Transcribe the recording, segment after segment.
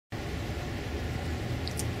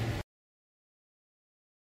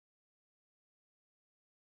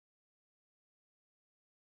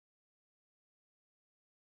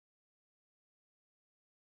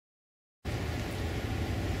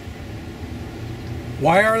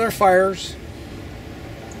Why are there fires?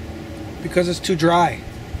 Because it's too dry.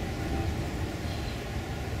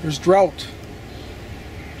 There's drought.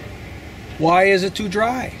 Why is it too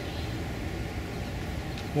dry?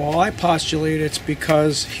 Well, I postulate it's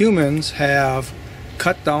because humans have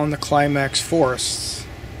cut down the climax forests,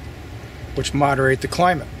 which moderate the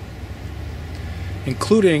climate.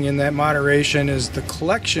 Including in that moderation is the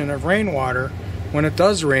collection of rainwater when it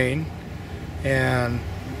does rain, and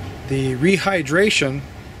the rehydration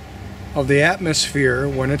of the atmosphere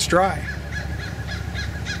when it's dry.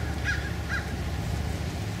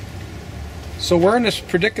 So we're in this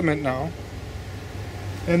predicament now,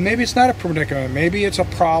 and maybe it's not a predicament, maybe it's a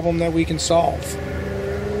problem that we can solve.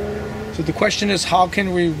 So the question is, how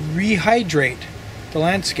can we rehydrate the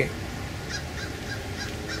landscape?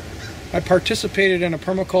 I participated in a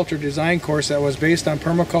permaculture design course that was based on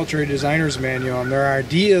Permaculture Designer's Manual, and there are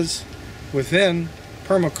ideas within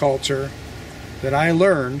permaculture that I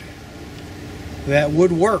learned that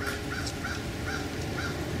would work.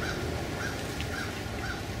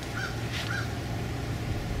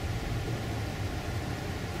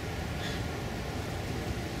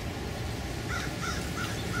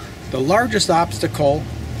 The largest obstacle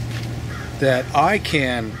that I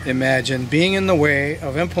can imagine being in the way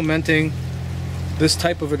of implementing this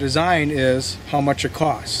type of a design is how much it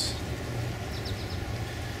costs.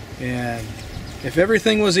 And if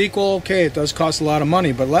everything was equal, okay, it does cost a lot of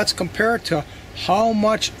money, but let's compare it to how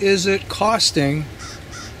much is it costing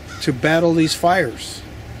to battle these fires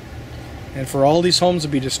and for all these homes to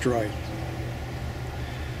be destroyed.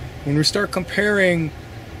 When we start comparing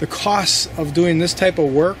the costs of doing this type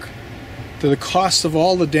of work to the cost of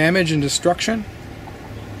all the damage and destruction,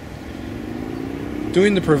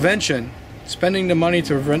 doing the prevention, spending the money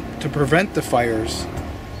to prevent the fires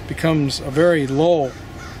becomes a very low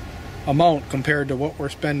amount compared to what we're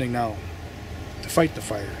spending now to fight the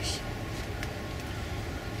fires.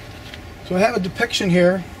 So I have a depiction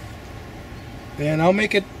here, and I'll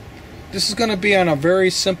make it, this is going to be on a very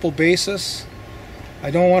simple basis. I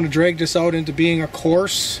don't want to drag this out into being a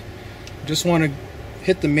course. I just want to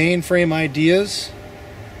hit the mainframe ideas,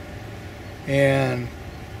 and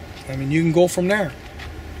I mean, you can go from there.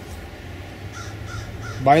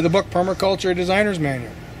 Buy the book Permaculture Designer's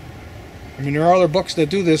Manual. I mean, there are other books that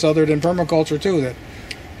do this other than permaculture too that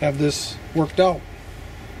have this worked out.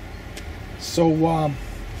 So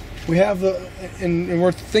we have and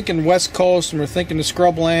we're thinking West Coast, and we're thinking the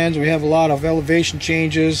scrublands. We have a lot of elevation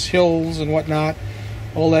changes, hills and whatnot,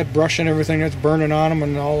 all that brush and everything that's burning on them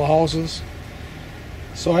and all the houses.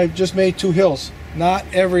 So I've just made two hills. Not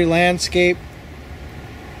every landscape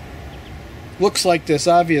looks like this,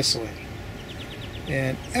 obviously.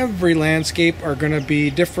 And every landscape are going to be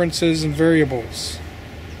differences and variables.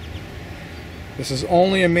 This is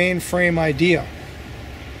only a mainframe idea.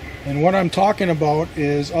 And what I'm talking about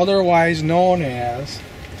is otherwise known as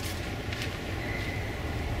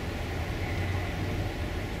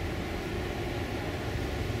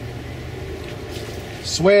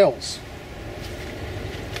swales.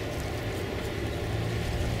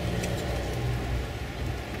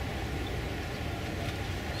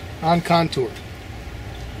 On contour.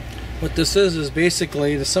 What this is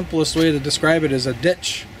basically, the simplest way to describe it is a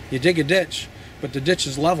ditch. You dig a ditch, but the ditch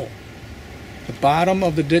is level. The bottom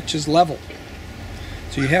of the ditch is level.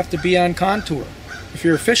 So you have to be on contour. If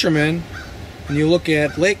you're a fisherman and you look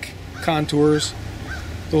at lake contours,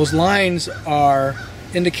 those lines are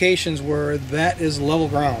indications where that is level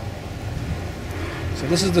ground. So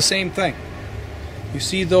this is the same thing. You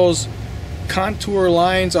see those contour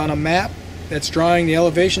lines on a map that's drawing the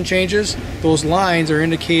elevation changes? Those lines are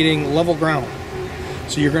indicating level ground.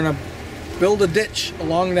 So you're going to build a ditch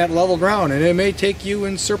along that level ground, and it may take you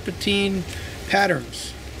in serpentine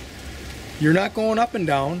patterns. You're not going up and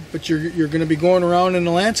down, but you're going to be going around in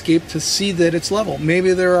the landscape to see that it's level.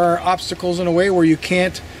 Maybe there are obstacles in a way where you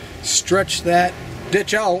can't stretch that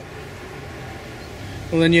ditch out.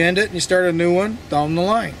 Well, then you end it and you start a new one down the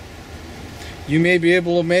line. You may be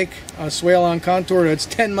able to make a swale on contour that's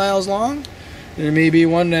 10 miles long. There may be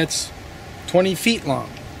one that's 20 feet long.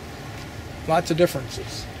 Lots of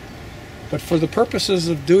differences. But for the purposes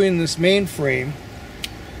of doing this mainframe,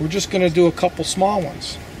 we're just going to do a couple small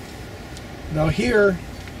ones. Now here,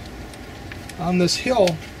 on this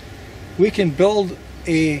hill, we can build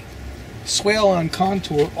a swale on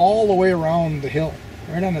contour all the way around the hill,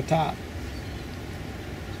 right on the top.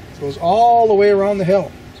 It goes all the way around the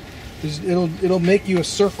hill. It'll make you a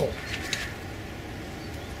circle.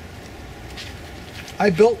 I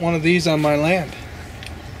built one of these on my land.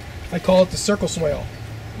 I call it the circle swale.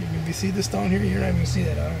 You see this down here? You're not even going to see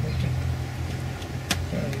that. I don't know if you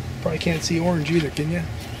can. Probably can't see orange either, can you?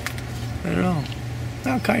 I don't know.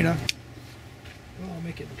 Well, kinda. Well, I'll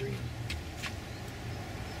make it green.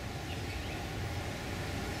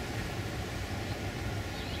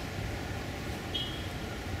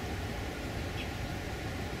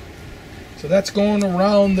 So that's going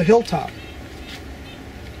around the hilltop.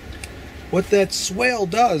 What that swale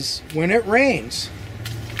does when it rains,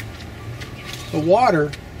 the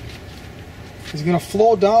water is going to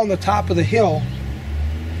flow down the top of the hill.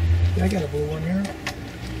 Yeah, I got a blue one here.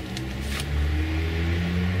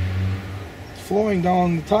 Flowing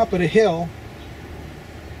down the top of the hill,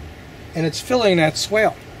 and it's filling that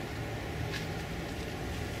swale.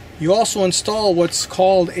 You also install what's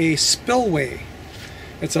called a spillway.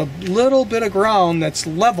 It's a little bit of ground that's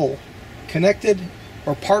level, connected,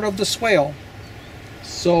 or part of the swale.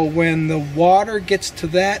 So when the water gets to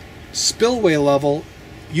that spillway level,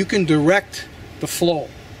 you can direct the flow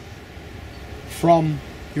from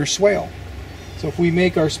your swale. So if we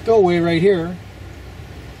make our spillway right here,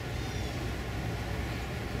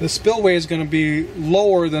 the spillway is going to be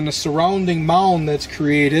lower than the surrounding mound that's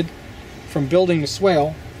created from building the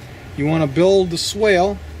swale. You want to build the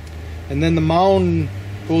swale, and then the mound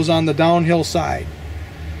goes on the downhill side,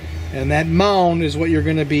 and that mound is what you're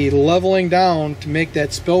going to be leveling down to make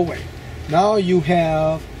that spillway. Now you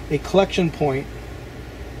have a collection point.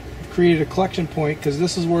 You've created a collection point because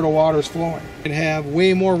this is where the water is flowing. You have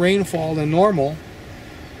way more rainfall than normal,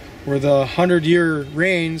 where the 100-year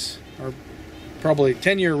rains are probably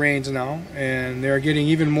 10-year rains now, and they're getting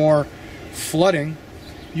even more flooding.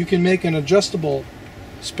 You can make an adjustable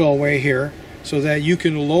spillway here so that you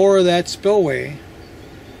can lower that spillway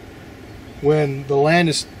when the land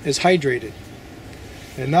is hydrated.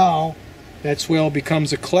 And now that swale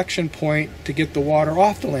becomes a collection point to get the water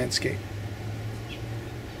off the landscape.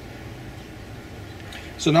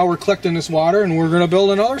 So now we're collecting this water, and we're going to build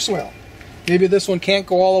another swale. Maybe this one can't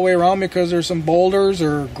go all the way around because there's some boulders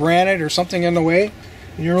or granite or something in the way,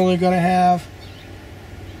 and you're only going to have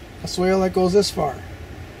a swale that goes this far.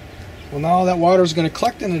 Well, now that water is going to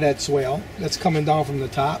collect into that swale that's coming down from the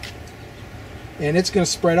top, and it's going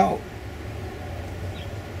to spread out.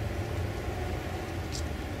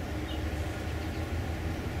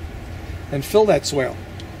 And fill that swale.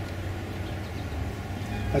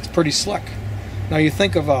 That's pretty slick. Now you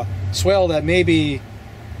think of a swale that may be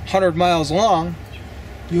 100 miles long,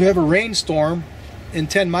 you have a rainstorm in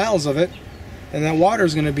 10 miles of it, and that water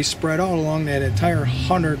is going to be spread out along that entire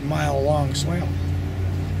 100-mile long swale.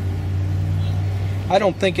 I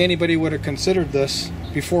don't think anybody would have considered this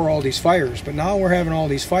before all these fires, but now we're having all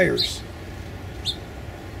these fires,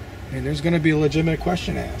 and there's going to be a legitimate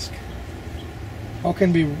question to ask. How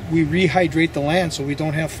can we rehydrate the land so we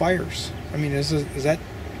don't have fires? I mean, is that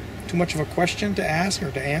too much of a question to ask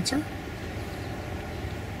or to answer?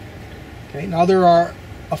 Okay, now there are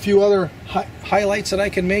a few other highlights that I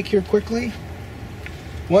can make here quickly.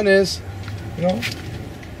 One is,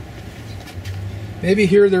 maybe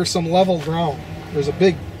here there's some level ground. There's a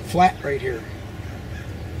big flat right here.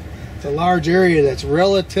 It's a large area that's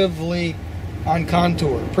relatively on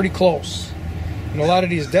contour, pretty close. And a lot of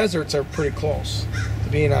these deserts are pretty close to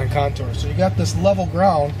being on contour. So you got this level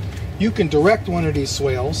ground. You can direct one of these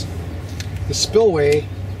swales. The spillway,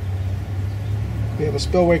 we have a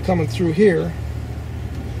spillway coming through here,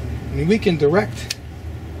 and we can direct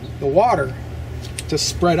the water to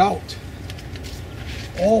spread out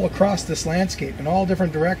all across this landscape in all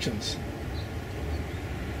different directions.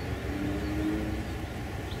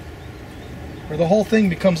 Or the whole thing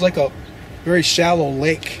becomes like a very shallow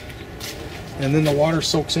lake, and then the water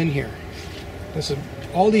soaks in here.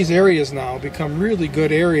 All these areas now become really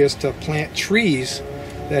good areas to plant trees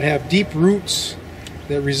that have deep roots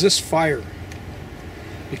that resist fire,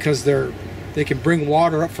 because they can bring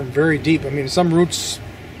water up from very deep. I mean, some roots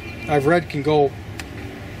I've read can go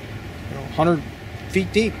 100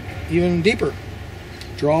 feet deep, even deeper,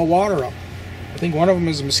 draw water up. I think one of them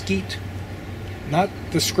is mesquite, not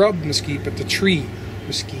the scrub mesquite, but the tree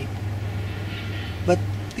mesquite. But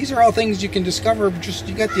these are all things you can discover. Just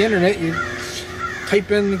you got the internet, you type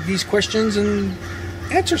in these questions and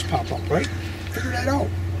answers pop up, right? Figure that out.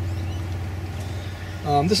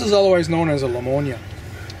 This is otherwise known as a Lamonia.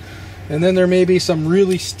 And then there may be some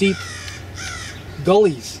really steep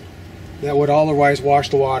gullies that would otherwise wash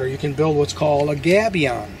the water. You can build what's called a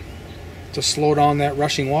gabion to slow down that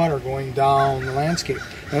rushing water going down the landscape.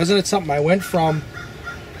 Now, isn't it something? I went from,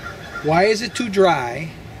 why is it too dry?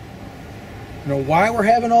 Why we're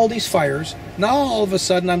having all these fires. Now all of a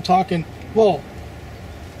sudden I'm talking, well,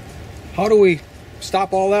 how do we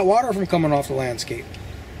stop all that water from coming off the landscape?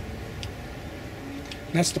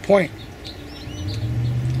 And that's the point.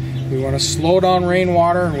 We want to slow down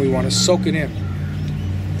rainwater, and we want to soak it in.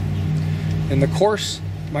 In the course,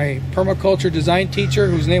 my permaculture design teacher,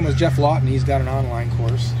 whose name was Jeff Lawton, he's got an online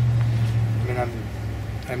course. I mean,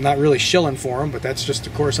 I'm not really shilling for him, but that's just the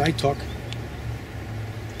course I took,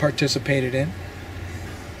 participated in.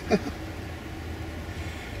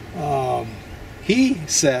 He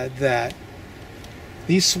said that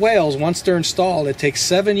these swales, once they're installed, it takes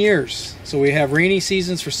 7 years. So we have rainy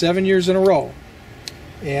seasons for 7 years in a row.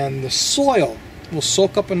 And the soil will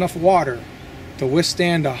soak up enough water to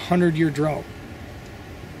withstand a 100-year drought.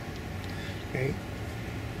 Okay.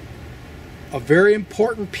 A very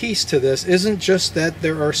important piece to this isn't just that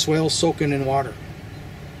there are swales soaking in water.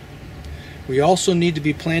 We also need to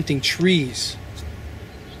be planting trees.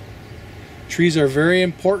 Trees are very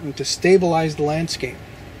important to stabilize the landscape.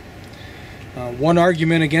 One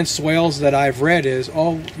argument against swales that I've read is,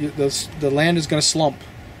 oh, the land is going to slump.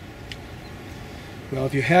 Well,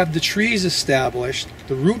 if you have the trees established,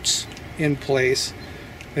 the roots in place,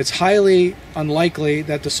 it's highly unlikely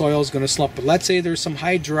that the soil is going to slump. But let's say there's some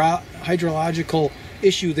hydrological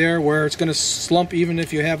issue there where it's going to slump even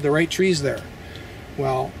if you have the right trees there.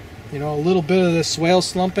 Well, you know, a little bit of the swale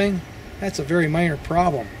slumping, that's a very minor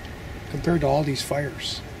problem compared to all these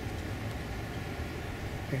fires.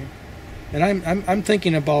 Okay. And I'm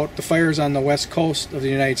thinking about the fires on the west coast of the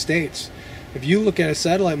United States. If you look at a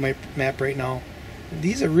satellite map right now,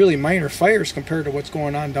 these are really minor fires compared to what's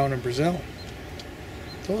going on down in Brazil.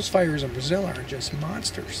 Those fires in Brazil are just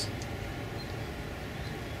monsters.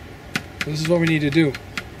 This is what we need to do.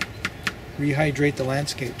 Rehydrate the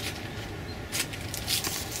landscape.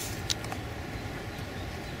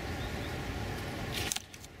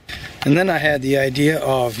 And then I had the idea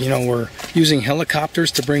of, you know, we're using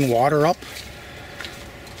helicopters to bring water up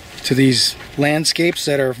to these landscapes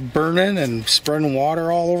that are burning and spreading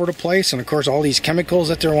water all over the place, and of course all these chemicals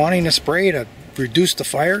that they're wanting to spray to reduce the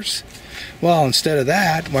fires. Well, instead of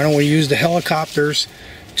that, why don't we use the helicopters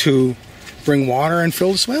to bring water and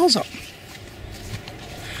fill the swales up?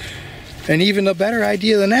 And even a better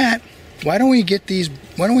idea than that, why don't we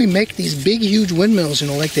make these big huge windmills, you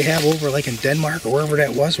know, like they have over like in Denmark or wherever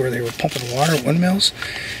that was, where they were pumping water at windmills,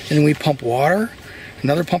 and then we pump water,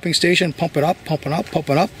 another pumping station, pump it up,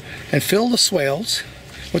 and fill the swales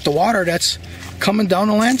with the water that's coming down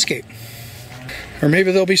the landscape. Or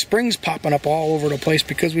maybe there'll be springs popping up all over the place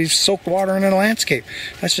because we've soaked water in the landscape.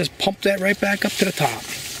 Let's just pump that right back up to the top.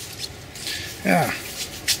 Yeah,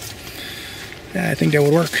 I think that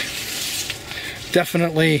would work.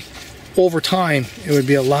 Definitely, over time, it would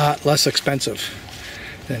be a lot less expensive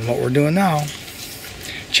than what we're doing now,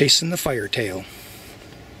 chasing the fire tail.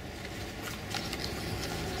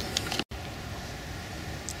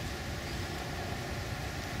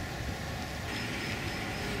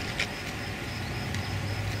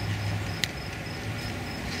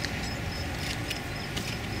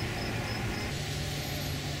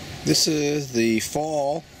 This is the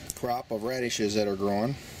fall crop of radishes that are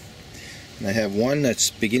growing. And I have one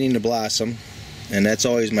that's beginning to blossom, and that's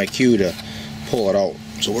always my cue to pull it out.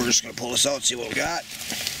 So we're just going to pull this out and see what we got.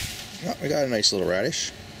 Oh, we got a nice little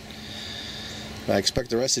radish. I expect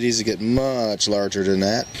the rest of these to get much larger than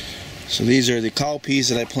that. So these are the cowpeas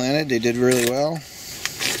that I planted. They did really well.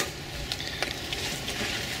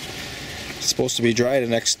 It's supposed to be dry the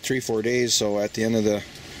next 3-4 days, so at the end of the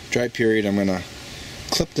dry period I'm going to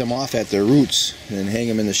clip them off at their roots and hang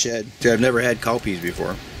them in the shed. See, I've never had cowpeas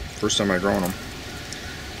before. First time I've grown them.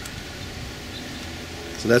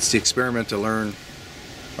 So that's the experiment, to learn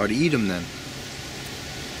how to eat them then.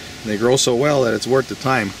 And they grow so well that it's worth the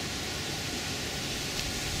time.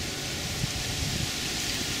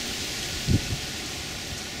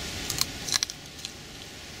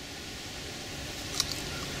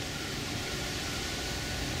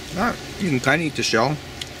 You can kind of eat the shell.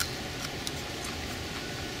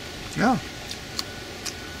 Yeah.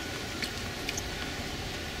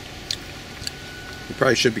 It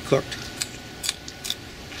probably should be cooked.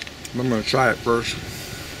 I'm going to try it first.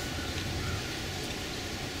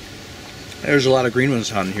 There's a lot of green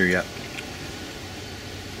ones on here yet. I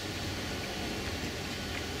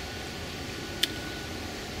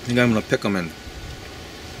think I'm going to pick them and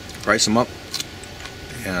price them up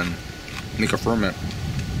and make a ferment.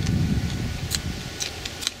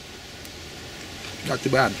 Not too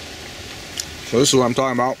bad. So this is what I'm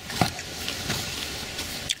talking about.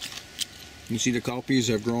 You see the cowpeas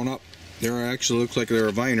have grown up. They actually look like they're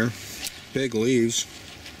a viner. Big leaves.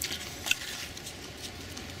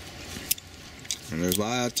 And there's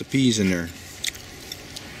lots of peas in there.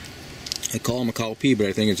 I call them a cowpea, but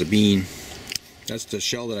I think it's a bean. That's the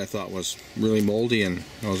shell that I thought was really moldy, and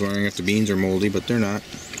I was wondering if the beans are moldy, but they're not.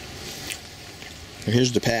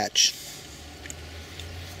 Here's the patch.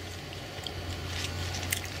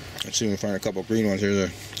 Let's see if we can find a couple green ones. Here's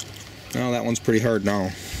a. Oh, that one's pretty hard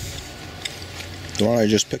now. The one I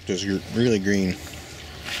just picked is really green.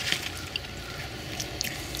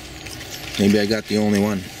 Maybe I got the only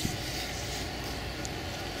one.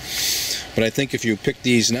 But I think if you pick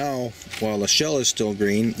these now while the shell is still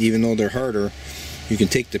green, even though they're harder, you can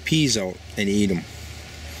take the peas out and eat them.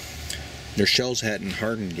 Their shells hadn't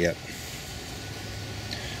hardened yet.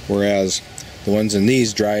 Whereas the ones in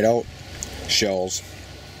these dried out shells,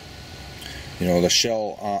 you know, the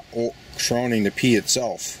shell surrounding the pea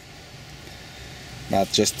itself,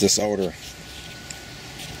 not just this outer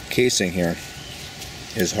casing here,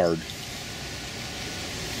 is hard.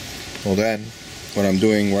 Well then, what I'm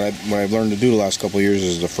doing, what I've learned to do the last couple of years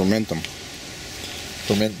is to ferment them.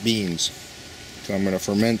 Ferment beans. So I'm going to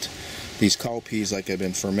ferment these cowpeas like I've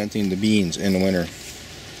been fermenting the beans in the winter.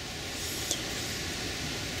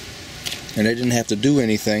 And I didn't have to do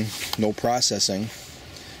anything, no processing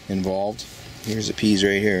involved. Here's the peas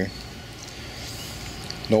right here.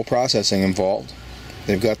 No processing involved.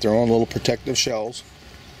 They've got their own little protective shells.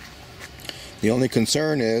 The only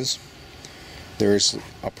concern is there's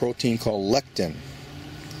a protein called lectin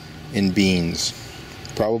in beans,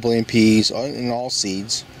 probably in peas, in all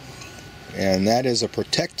seeds, and that is a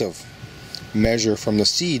protective measure from the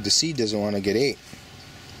seed. The seed doesn't want to get ate.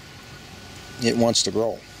 It wants to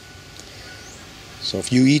grow. So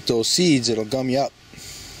if you eat those seeds, it'll gum you up.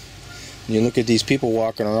 And you look at these people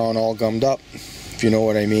walking around all gummed up, if you know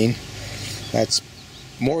what I mean. That's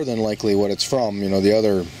more than likely what it's from. You know, the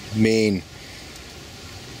other main,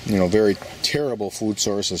 you know, very terrible food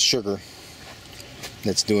source is sugar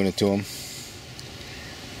that's doing it to them.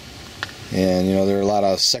 And you know, there are a lot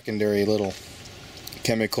of secondary little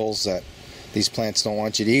chemicals that these plants don't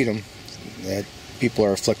want you to eat them, that people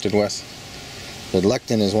are afflicted with. But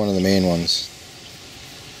lectin is one of the main ones.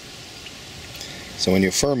 So when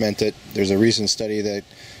you ferment it, there's a recent study that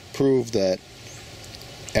proved that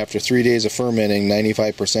after 3 days of fermenting,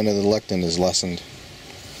 95% of the lectin is lessened.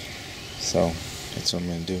 So that's what I'm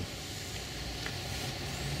going to do.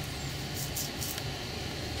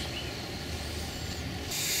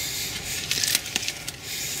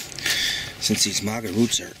 Since these maga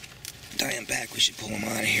roots are dying back, we should pull them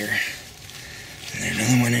out of here. And there's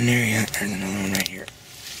another one in there, yeah. There's another one right here.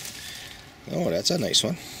 Oh, that's a nice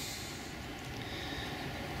one.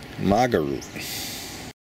 Maga root.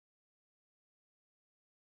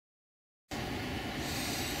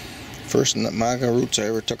 First maga roots I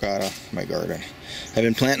ever took out of my garden. I've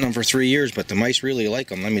been planting them for 3 years, but the mice really like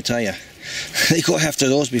them, let me tell you. They go after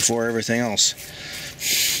those before everything else.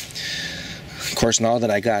 Of course, now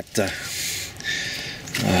that I got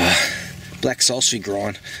black salsify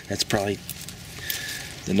growing, that's probably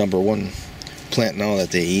the #1 plant now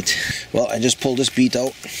that they eat. Well, I just pulled this beet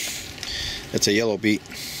out. That's a yellow beet.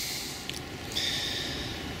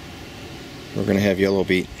 We're going to have yellow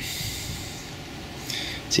beet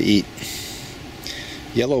to eat.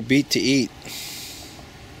 Yellow beet to eat.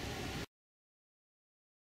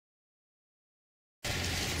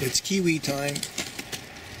 It's kiwi time.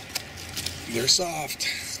 They're soft.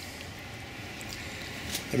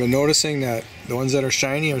 I've been noticing that the ones that are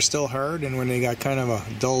shiny are still hard, and when they got kind of a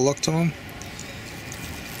dull look to them,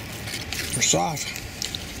 they're soft.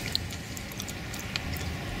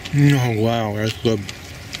 Oh wow, that's good.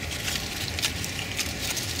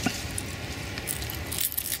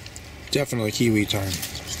 Definitely kiwi time.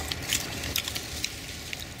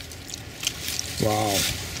 Wow.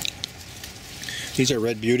 These are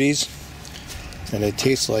red beauties, and they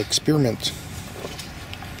taste like spearmint.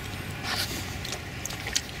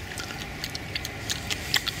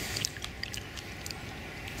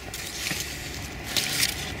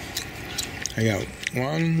 I got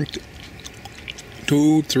 1,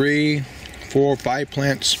 2, 3, 4, 5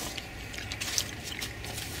 plants.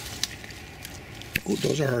 Oh,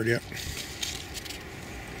 those are hard yet.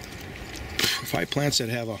 5 plants that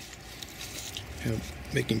have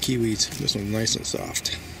making kiwis. This one's nice and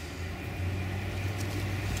soft.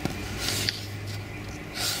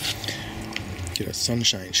 Get a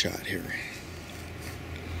sunshine shot here.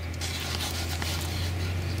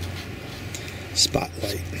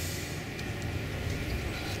 Spotlight.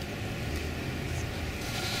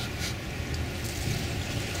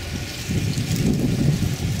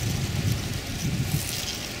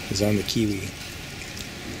 Is on the kiwi.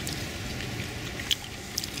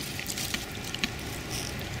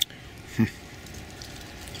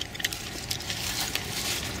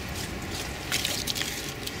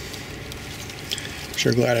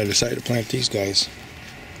 Sure glad I decided to plant these guys.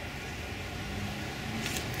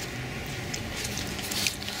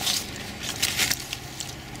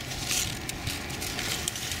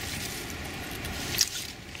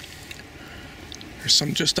 There's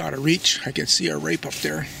some just out of reach. I can see a ripe up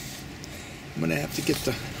there. I'm gonna have to get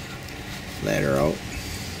the ladder out,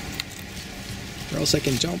 or else I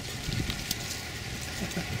can jump.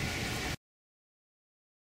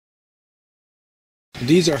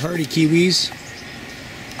 These are hardy kiwis.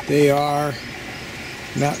 They are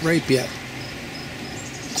not ripe yet.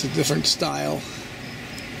 It's a different style.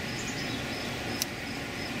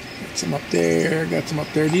 Got some up there, got some up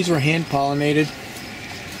there. These were hand pollinated.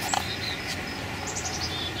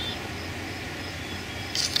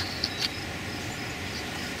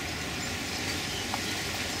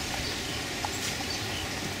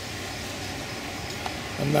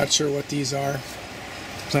 I'm not sure what these are.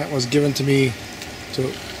 The plant was given to me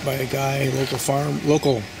by a guy,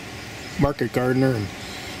 local market gardener, and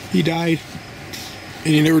he died.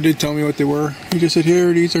 And he never did tell me what they were. He just said,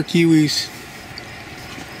 here, these are kiwis.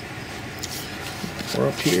 We're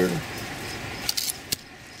up here.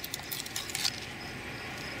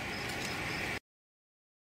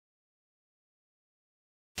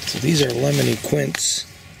 So these are lemony quince.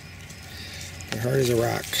 They're hard as a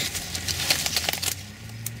rock.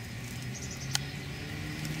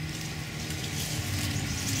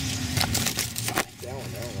 That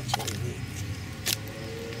one looks really neat.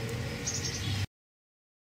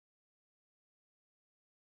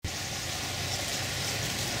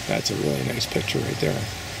 That's a really nice picture right there.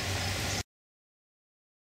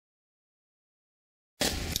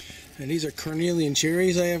 And these are cornelian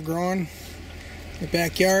cherries I have grown in the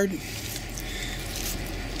backyard.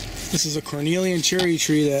 This is a cornelian cherry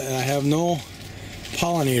tree that I have no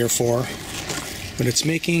pollinator for, but it's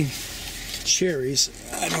making cherries.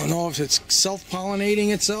 I don't know if it's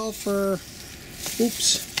self-pollinating itself or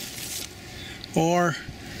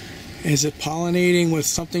is it pollinating with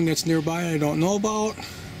something that's nearby I don't know about,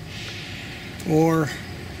 or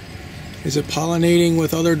is it pollinating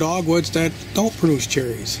with other dogwoods that don't produce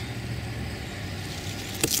cherries.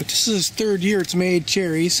 But this is its third year it's made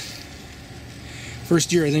cherries.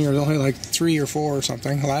 First year I think there was only like 3 or 4 or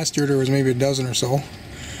something. Last year there was maybe a dozen or so.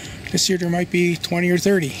 This year there might be 20 or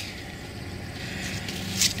 30.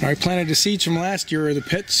 I planted the seeds from last year, or the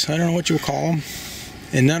pits, I don't know what you would call them,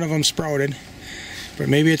 and none of them sprouted. But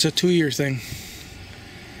maybe it's a 2-year thing.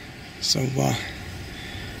 So we're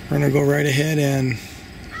going to go right ahead and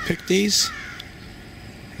pick these,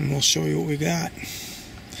 and we'll show you what we got.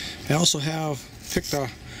 I also have picked about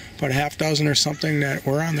a half dozen or something that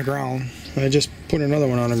were on the ground. I just put another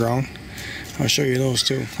one on the ground. I'll show you those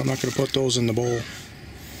too. I'm not going to put those in the bowl.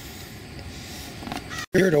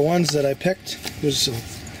 Here are the ones that I picked. There's a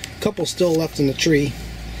couple still left in the tree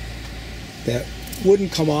that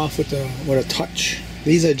wouldn't come off with a touch.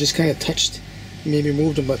 These I just kind of touched, maybe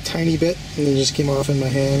moved them a tiny bit, and they just came off in my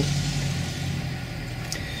hand.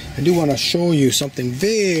 I do want to show you something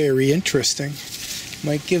very interesting.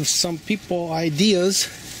 Might give some people ideas.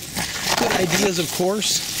 Good ideas, of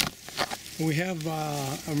course. We have,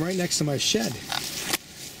 I'm right next to my shed.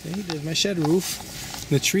 See, there's my shed roof.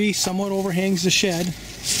 The tree somewhat overhangs the shed.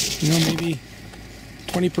 You know, maybe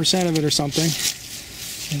 20% of it or something.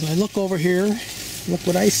 As I look over here, look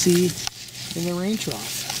what I see in the rain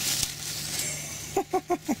trough.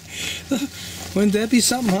 Wouldn't that be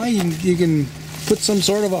something, huh? You can put some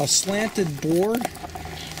sort of a slanted board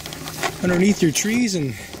underneath your trees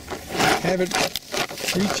and have it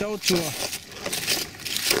reach out to a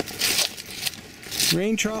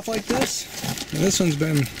rain trough like this. And this one's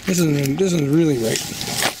really right.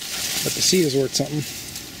 But the seed is worth something.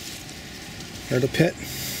 Or the pit.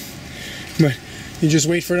 But you just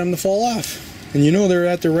wait for them to fall off. And you know they're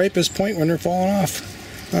at their ripest point when they're falling off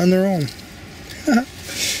on their own.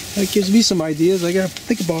 That gives me some ideas. I gotta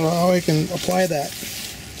think about how I can apply that.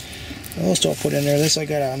 What else do I put in there? This I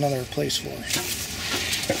got another place for.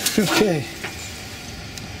 Okay.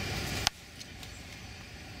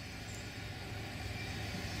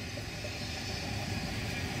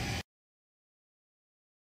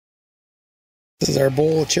 This is our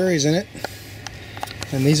bowl of cherries in it.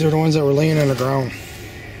 And these are the ones that were laying on the ground.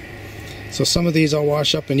 So some of these I'll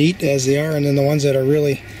wash up and eat as they are, and then the ones that are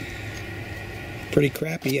really pretty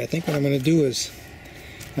crappy, I think what I'm going to do is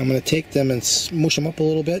I'm going to take them and smush them up a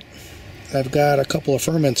little bit. I've got a couple of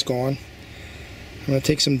ferments going. I'm going to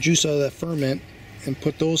take some juice out of that ferment and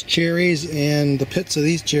put those cherries and the pits of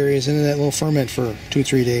these cherries into that little ferment for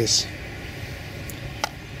 2-3 days.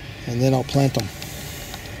 And then I'll plant them.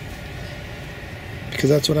 Because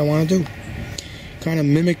that's what I want to do. Kind of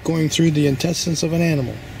mimic going through the intestines of an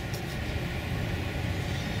animal.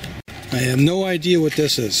 I have no idea what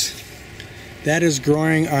this is. That is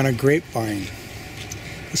growing on a grapevine.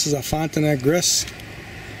 This is a Fontenay gris,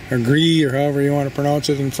 or gris, or however you want to pronounce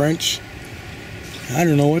it in French. I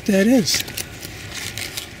don't know what that is.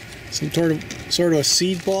 Some sort of a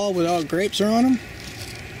seed ball without grapes are on them.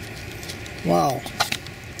 Wow.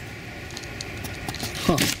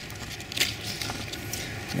 Huh.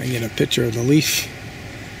 I get a picture of the leaf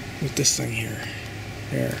with this thing here.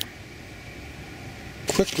 There.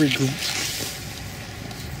 Quick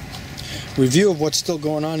review of what's still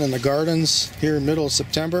going on in the gardens here in middle of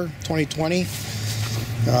September 2020.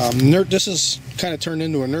 This is kind of turned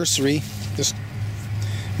into a nursery. This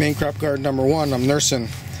main crop garden number 1, I'm nursing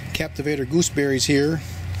Captivator gooseberries here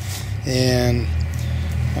and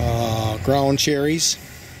ground cherries.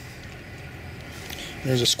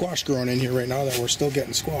 There's a squash growing in here right now that we're still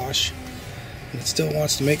getting squash, and it still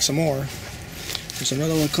wants to make some more. There's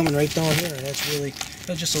another one coming right down here, and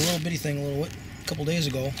that's just a little bitty thing a couple days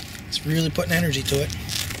ago. It's really putting energy to it.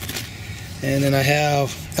 And then I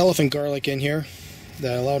have elephant garlic in here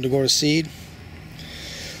that I allowed to go to seed.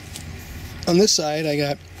 On this side I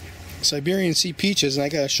got Siberian sea peaches, and I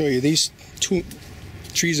gotta show you these 2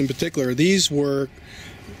 trees in particular. These were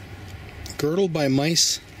girdled by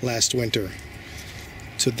mice last winter,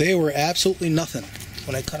 so they were absolutely nothing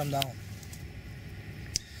when I cut them down.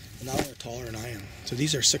 And now they're taller than I am. So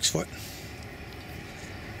these are 6 foot.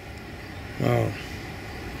 Wow.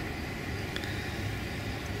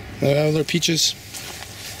 Other peaches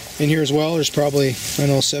in here as well. There's probably, I don't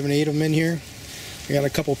know, 7, 8 of them in here. I got a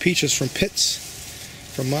couple peaches from pits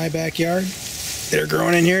from my backyard. They're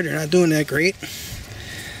growing in here. They're not doing that great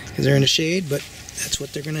because they're in the shade, but that's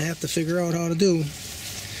what they're going to have to figure out how to do.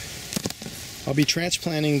 I'll be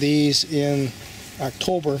transplanting these in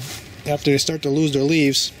October after they start to lose their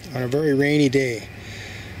leaves on a very rainy day.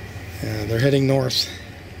 They're heading north.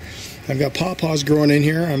 I've got pawpaws growing in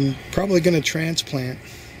here. I'm probably going to transplant.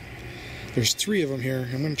 There's 3 of them here.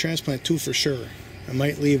 I'm going to transplant 2 for sure. I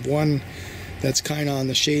might leave one that's kind of on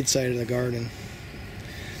the shade side of the garden.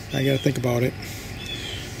 I got to think about it.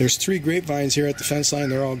 There's 3 grapevines here at the fence line.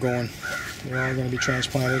 They're all going. They're all going to be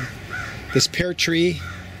transplanted. This pear tree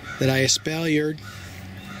that I espaliered,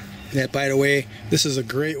 that, by the way, this is a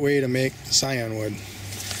great way to make cyanwood.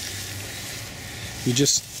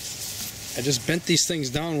 I just bent these things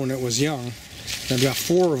down when it was young. I've got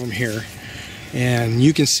 4 of them here, and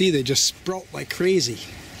you can see they just sprout like crazy.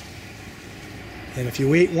 And if you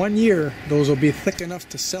wait 1 year, those will be thick enough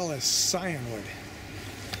to sell as cyanwood.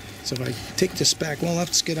 So if I take this back, well,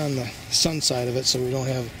 let's get on the sun side of it so we don't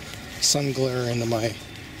have sun glare into my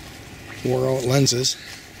wore out lenses.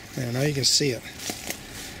 And now you can see it.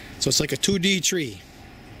 So it's like a 2D tree.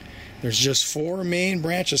 There's just 4 main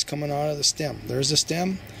branches coming out of the stem. There's the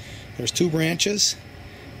stem. There's 2 branches.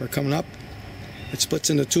 They're coming up. It splits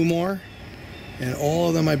into 2 more. And all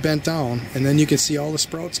of them I bent down. And then you can see all the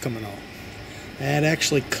sprouts coming out. I had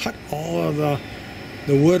actually cut all of the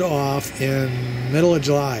wood off in middle of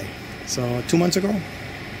July. So 2 months ago.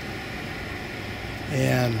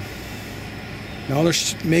 And now they're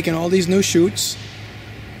making all these new shoots.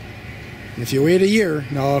 And if you wait a year,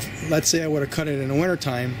 now if, let's say I would have cut it in the winter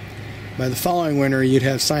time, by the following winter you'd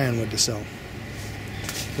have cyanwood to sell.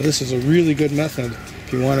 So this is a really good method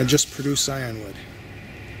if you want to just produce cyanwood.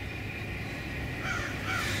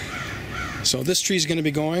 So this tree is going to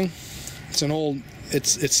be going. It's an old,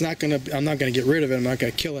 it's not going to, I'm not going to get rid of it, I'm not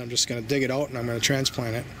going to kill it, I'm just going to dig it out and I'm going to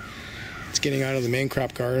transplant it. It's getting out of the main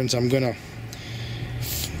crop gardens. I'm going to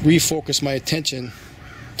refocus my attention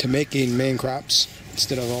to making main crops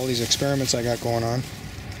instead of all these experiments I got going on.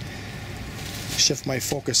 Shift my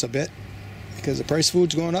focus a bit because the price of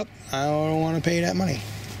food's going up. I don't want to pay that money.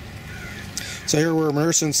 So here we're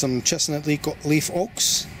nursing some chestnut leaf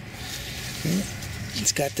oaks.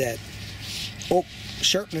 It's got that oak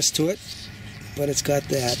sharpness to it, but it's got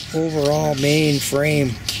that overall main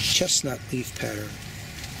frame chestnut leaf pattern.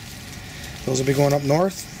 Those will be going up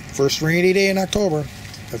north. First rainy day in October.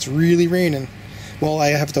 That's really raining. Well, I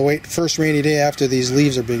have to wait first rainy day after these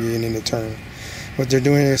leaves are beginning to turn. What they're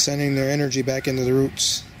doing is sending their energy back into the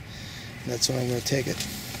roots. That's when I'm going to take it.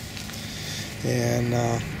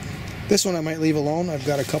 And this one I might leave alone. I've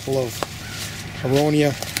got a couple of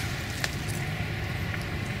aronia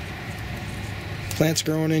plants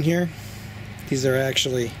growing in here. These are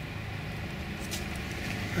actually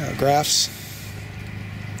grafts.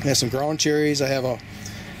 I have some ground cherries. I have a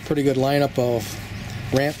pretty good lineup of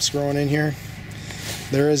ramps growing in here.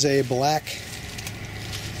 There is a black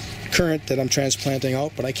currant that I'm transplanting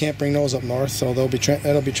out, but I can't bring those up north, so that'll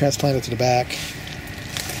be transplanted to the back.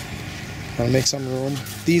 I'll make some room.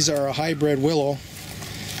 These are a hybrid willow,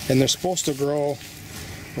 and they're supposed to grow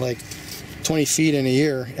like 20 feet in a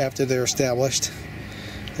year after they're established,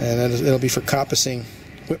 and it'll be for coppicing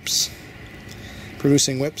whips,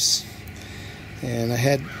 producing whips. And I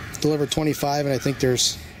had delivered 25, and I think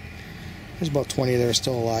there's about 20 that are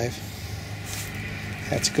still alive.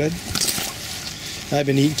 That's good. I've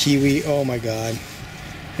been eating kiwi. Oh my God,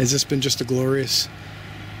 has this been just a glorious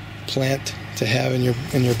plant to have in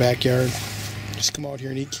your backyard? Just come out here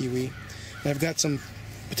and eat kiwi. And I've got some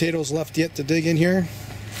potatoes left yet to dig in here.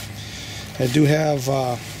 I do have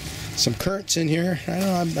some currants in here. I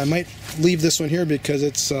don't know, I might leave this one here because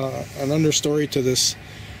it's an understory to this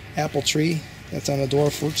apple tree that's on a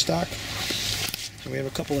dwarf rootstock. And we have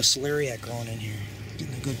a couple of celeriac growing in here.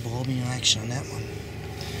 Getting a good bulbing action on that one.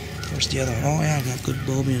 Where's the other one? Oh yeah, I got good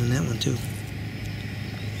bulbing on that one too.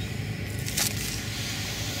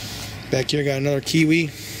 Back here, got another kiwi.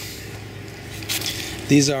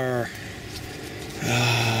 These are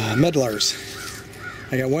medlars.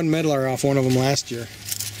 I got one medlar off one of them last year.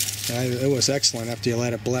 And it was excellent after you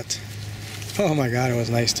let it blet. Oh my God, it was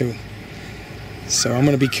nice too. So I'm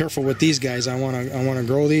going to be careful with these guys. I want to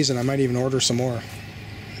grow these, and I might even order some more.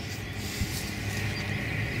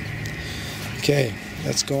 Okay,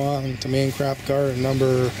 let's go on to main crop garden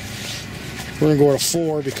number. We're going to go to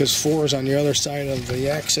 4 because 4 is on the other side of the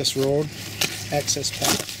access road, access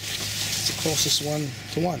path. It's the closest one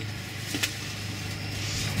to 1.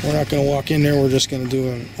 We're not going to walk in there. We're just going to do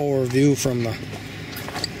an overview from the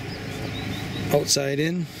outside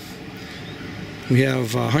in. We have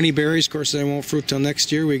honeyberries. Of course, they won't fruit till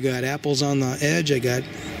next year. We got apples on the edge. I got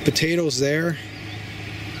potatoes there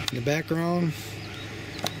in the background.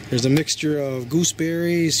 There's a mixture of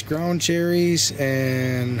gooseberries, ground cherries,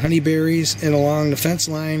 and honeyberries in along the fence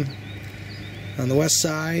line on the west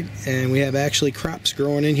side. And we have actually crops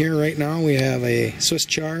growing in here right now. We have a Swiss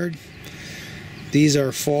chard. These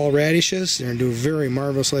are fall radishes. They're doing very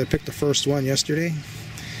marvelously. I picked the first one yesterday.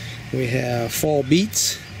 We have fall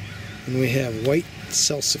beets, and we have white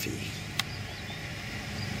salsify.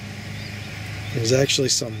 There's actually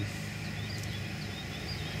some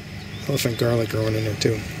elephant garlic growing in there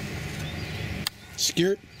too.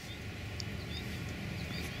 Skirt.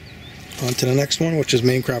 On to the next one, which is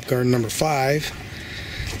main crop garden number 5.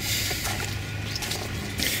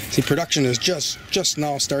 See, production is just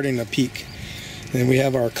now starting to peak. And we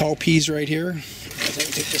have our cowpeas right here. Let me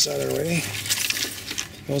take this out of the way.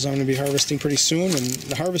 Those I'm going to be harvesting pretty soon. And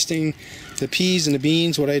the harvesting the peas and the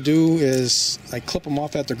beans, what I do is I clip them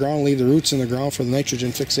off at the ground, leave the roots in the ground for the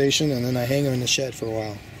nitrogen fixation, and then I hang them in the shed for a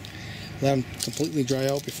while. Let them completely dry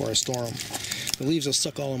out before I store them. The leaves will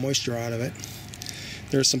suck all the moisture out of it.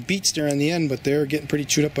 There's some beets there on the end, but they're getting pretty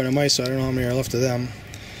chewed up by the mice, so I don't know how many are left of them.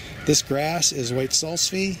 This grass is white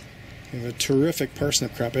salsify. We have a terrific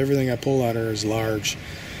parsnip crop. Everything I pull out of here is large.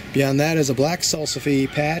 Beyond that is a black salsify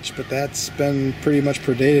patch, but that's been pretty much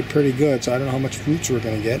predated pretty good, so I don't know how much fruits we're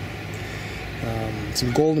going to get.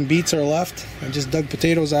 Some golden beets are left. I just dug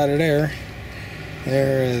potatoes out of there.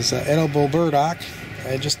 There is edible burdock.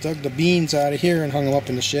 I just dug the beans out of here and hung them up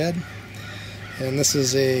in the shed. And this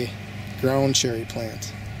is a ground cherry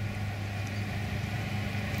plant.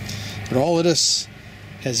 But all of this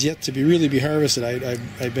has yet to really be harvested.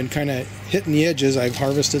 I've been kind of hitting the edges. I've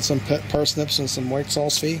harvested some parsnips and some white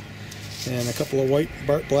salsify and a couple of white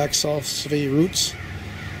black salsify roots.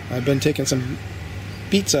 I've been taking some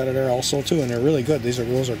beets out of there also too, and they're really good.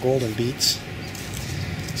 Those are golden beets.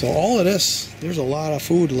 So all of this, there's a lot of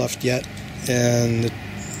food left yet. And the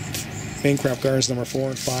main crop gardens number 4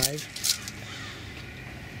 and 5.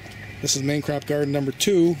 This is main crop garden number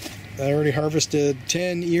 2. I already harvested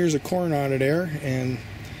 10 ears of corn out of there, and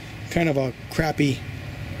kind of a crappy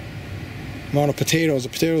amount of potatoes. The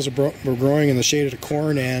potatoes were growing in the shade of the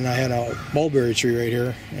corn, and I had a mulberry tree right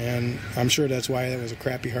here, and I'm sure that's why that was a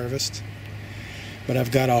crappy harvest. But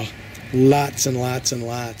I've got lots and lots and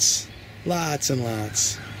lots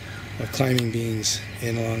of climbing beans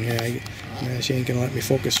in along here. She ain't gonna let me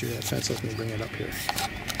focus through that fence. Let me bring it up here.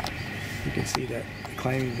 You can see that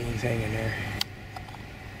climbing beans hanging there.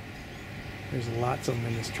 There's lots of them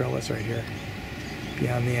in this trellis right here,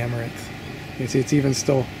 beyond the amaranth. You can see it's even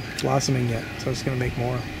still blossoming yet, so it's going to make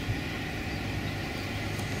more.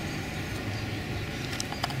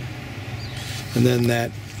 And then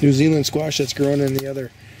that New Zealand squash that's growing in the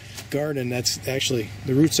other garden, that's actually,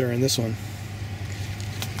 the roots are in this one.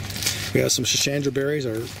 We got some Shishandra berries,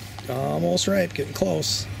 are almost ripe, getting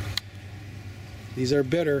close. These are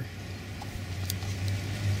bitter.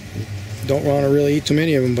 Don't want to really eat too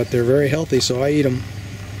many of them, but they're very healthy, so I eat them.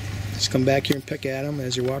 Just come back here and pick at them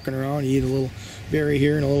as you're walking around. You eat a little berry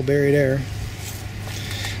here and a little berry there.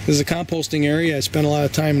 This is a composting area. I spent a lot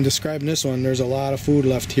of time describing this one. There's a lot of food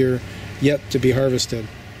left here yet to be harvested.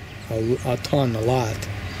 A ton, a lot.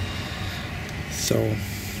 So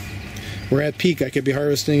we're at peak. I could be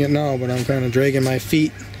harvesting it now, but I'm kind of dragging my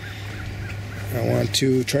feet. I want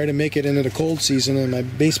to try to make it into the cold season, and my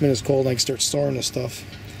basement is cold. I can start storing this stuff.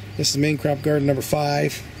 This is main crop garden number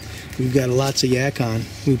 5. We've got lots of yak on.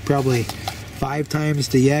 We've probably 5 times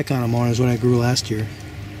the yak on amount as what I grew last year.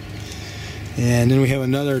 And then we have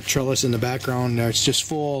another trellis in the background there. It's just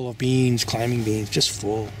full of beans, climbing beans, just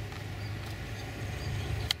full.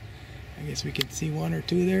 I guess we can see 1 or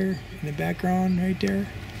 2 there in the background right there.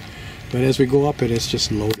 But as we go up it's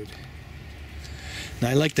just loaded. Now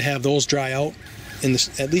I like to have those dry out, in the,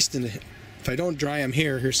 at least in the, if I don't dry them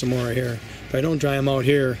here, here's some more right here. If I don't dry them out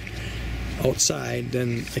here, outside,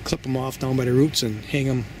 then I clip them off down by the roots and hang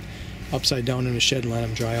them upside down in the shed and let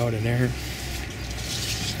them dry out in there.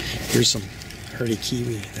 Here's some hardy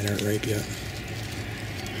kiwi that aren't ripe yet.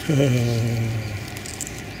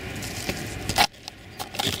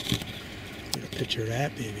 Get a picture of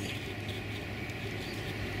that baby.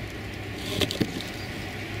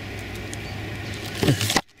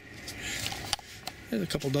 There's a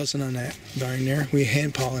couple dozen on that vine there. We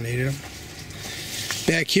hand pollinated them.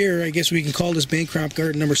 Back here, I guess we can call this main crop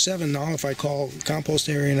garden number 7 now if I call compost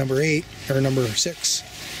area number 8 or number 6.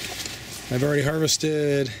 I've already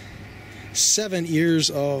harvested 7 ears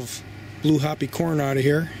of blue hoppy corn out of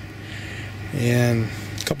here and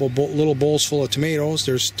a couple little bowls full of tomatoes.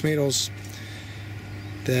 There's tomatoes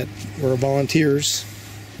that were volunteers.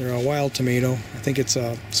 They're a wild tomato. I think it's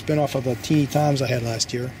a spin-off of the teeny toms I had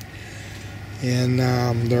last year. And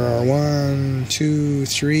there are 1, 2,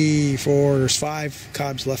 3, 4, there's 5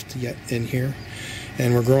 cobs left yet in here.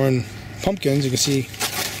 And we're growing pumpkins. You can see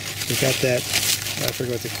we've got that, I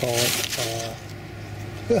forget what they call it.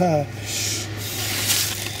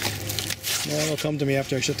 Well, it'll come to me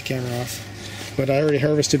after I shut the camera off. But I already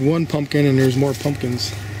harvested 1 pumpkin and there's more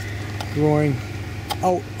pumpkins growing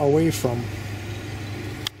out away from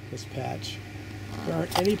this patch. There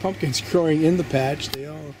aren't any pumpkins growing in the patch. They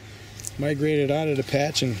all migrated out of the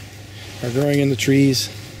patch and are growing in the trees.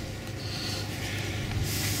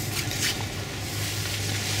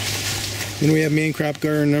 Then we have main crop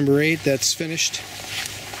garden number 8 that's finished.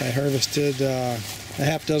 I harvested a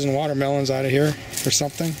half dozen watermelons out of here or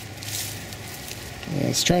something. And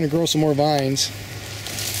it's trying to grow some more vines.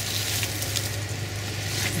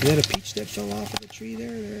 Is that a peach that fell off of the tree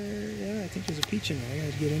there? Yeah, I think there's a peach in there. I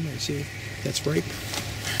gotta get in there and see if that's ripe.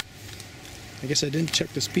 I guess I didn't check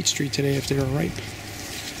this peach tree today if they were ripe.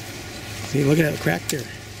 See, look at that crack there.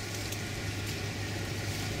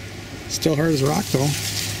 Still hard as rock though.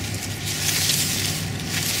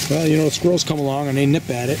 Well, you know, the squirrels come along and they nip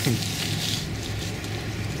at it. And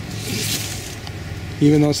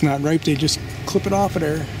even though it's not ripe, they just clip it off of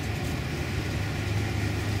there.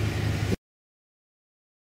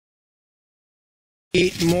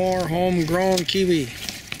 Eat more homegrown kiwi.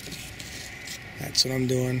 That's what I'm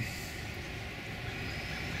doing.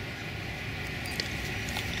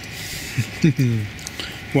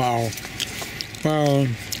 Wow. Wow.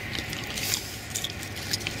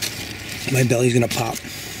 My belly's gonna pop.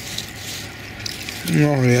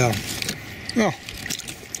 Oh yeah. Oh.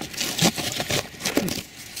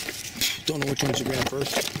 Don't know which one to grab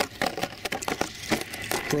first.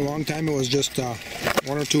 For a long time it was just 1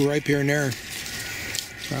 or 2 ripe here and there.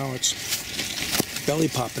 Now it's belly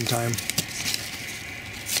popping time.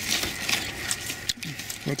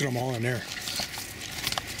 Look at them all in there.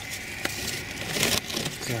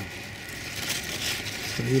 Yeah.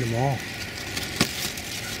 Can eat them all.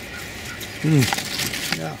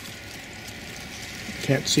 Yeah.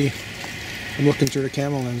 Can't see. I'm looking through the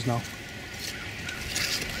camera lens now.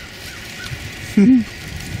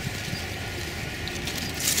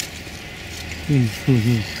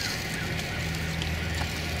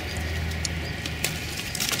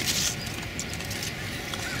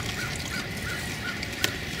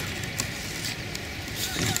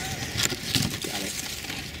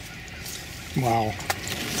 Wow.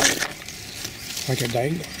 Like I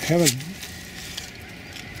have a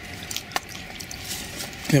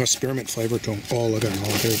spearmint flavor to them. Oh, look at them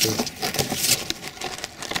all there too.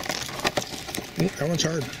 Oh, that one's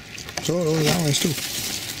hard. So that one's too.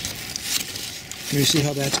 You see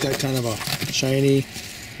how that's got kind of a shiny,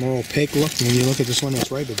 more opaque look? When you look at this one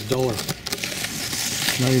that's ripe, it's duller.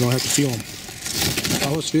 Now you don't have to feel them.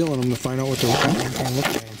 I was feeling them to find out what they're kind of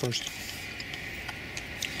looking at them first.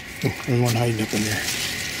 Oh, there's one hiding up in there.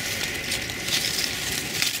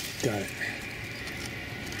 Got it.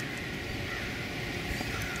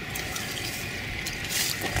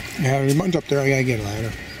 Yeah, there's one's up there. I gotta get a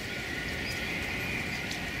ladder.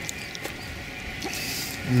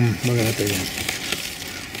 Look at that big one.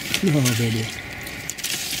 Oh, baby.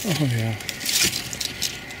 Oh, yeah.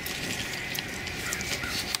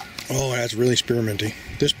 Oh, that's really spearminty.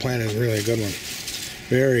 This plant is really a good one.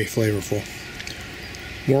 Very flavorful.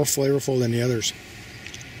 More flavorful than the others.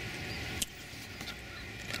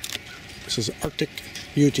 This is Arctic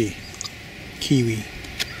Beauty Kiwi.